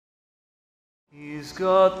He's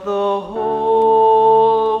got the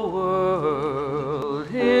whole world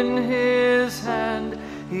in his hand.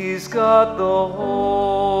 He's got the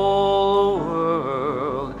whole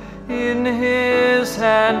world in his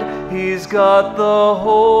hand. He's got the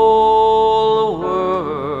whole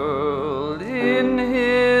world in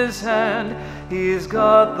his hand. He's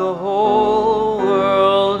got the whole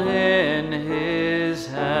world in his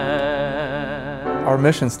hand. Our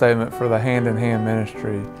mission statement for the Hand in Hand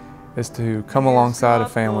ministry is to come alongside of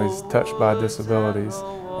families touched by disabilities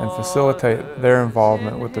and facilitate their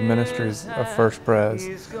involvement with the ministries of First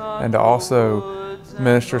Pres, and to also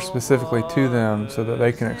minister specifically to them so that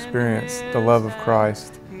they can experience the love of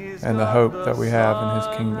Christ and the hope that we have in His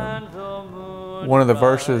kingdom. One of the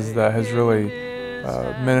verses that has really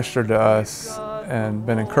ministered to us and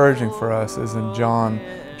been encouraging for us is in John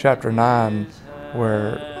chapter 9,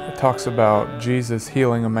 where it talks about Jesus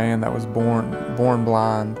healing a man that was born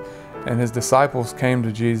blind. And His disciples came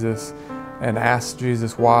to Jesus and asked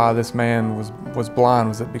Jesus why this man was blind.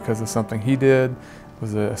 Was it because of something he did?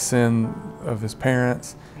 Was it a sin of his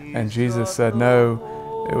parents? And Jesus said,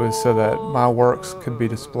 no, it was so that my works could be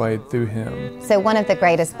displayed through him. So one of the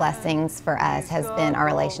greatest blessings for us has been our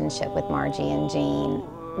relationship with Margie and Jean.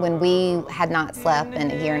 When we had not slept in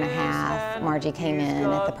a year and a half, Margie came in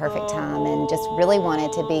at the perfect time and just really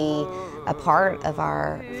wanted to be a part of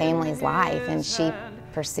our family's life. And she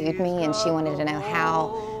pursued me, and she wanted to know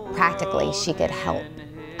how practically she could help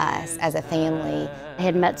us as a family. I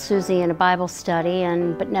had met Susie in a Bible study,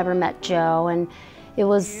 but never met Joe, and it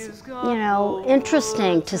was,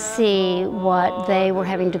 interesting to see what they were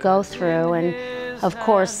having to go through. And of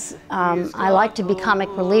course, I like to be comic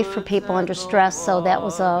relief for people under stress, so that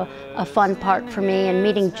was a fun part for me. And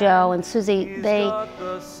meeting Joe and Susie,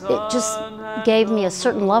 it just gave me a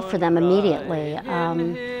certain love for them immediately.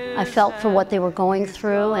 I felt for what they were going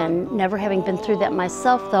through, and never having been through that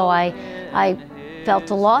myself, though, I felt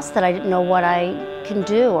a loss that I didn't know what I can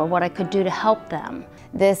do or what I could do to help them.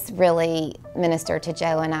 This really ministered to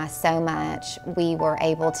Joe and I so much. We were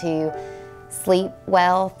able to sleep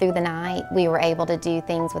well through the night. We were able to do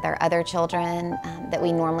things with our other children that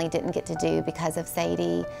we normally didn't get to do because of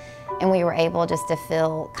Sadie. And we were able just to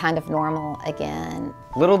feel kind of normal again.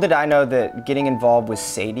 Little did I know that getting involved with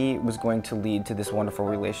Sadie was going to lead to this wonderful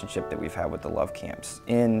relationship that we've had with the Love Camps.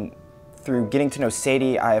 Through getting to know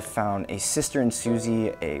Sadie, I have found a sister in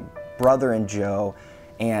Susie, a brother in Joe,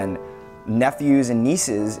 and nephews and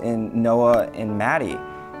nieces in Noah and Maddie.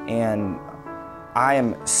 And I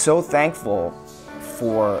am so thankful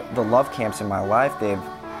for the Love Camps in my life. They've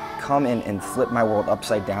come in and flip my world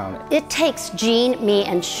upside down. It takes Jean, me,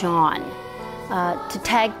 and Sean to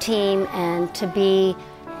tag team and to be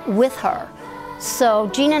with her. So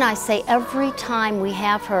Jean and I say every time we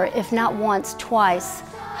have her, if not once, twice,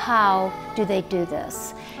 how do they do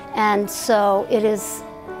this? And so it's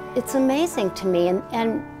amazing to me.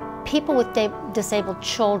 And people with disabled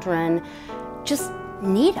children just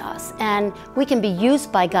need us, and we can be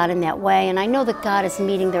used by God in that way. And I know that God is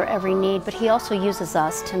meeting their every need, but He also uses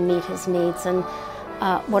us to meet His needs, and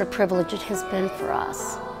what a privilege it has been for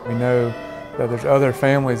us. We know that there's other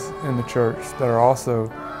families in the church that are also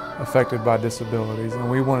affected by disabilities, and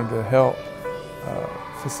we wanted to help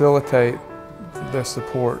facilitate the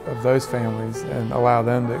support of those families and allow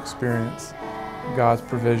them to experience God's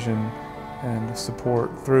provision and support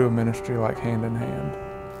through a ministry like Hand in Hand.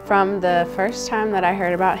 From the first time that I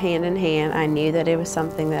heard about Hand in Hand, I knew that it was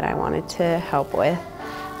something that I wanted to help with.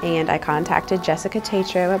 And I contacted Jessica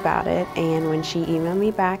Tatro about it, and when she emailed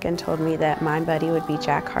me back and told me that my buddy would be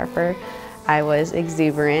Jack Harper, I was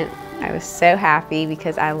exuberant. I was so happy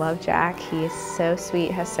because I love Jack. He is so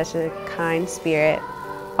sweet, has such a kind spirit,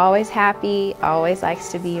 always happy, always likes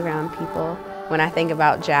to be around people. When I think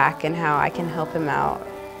about Jack and how I can help him out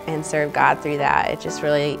and serve God through that, it just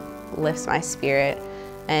really lifts my spirit.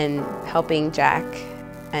 And helping Jack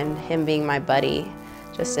and him being my buddy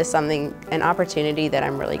just is an opportunity that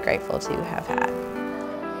I'm really grateful to have had.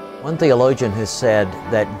 One theologian has said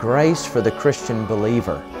that grace for the Christian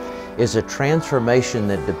believer is a transformation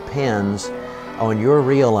that depends on your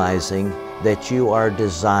realizing that you are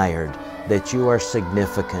desired, that you are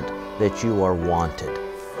significant, that you are wanted.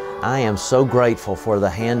 I am so grateful for the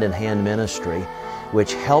Hand in Hand ministry,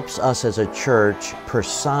 which helps us as a church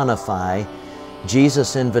personify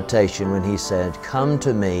Jesus' invitation when He said, "Come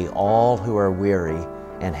to me, all who are weary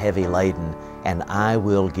and heavy laden, and I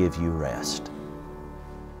will give you rest."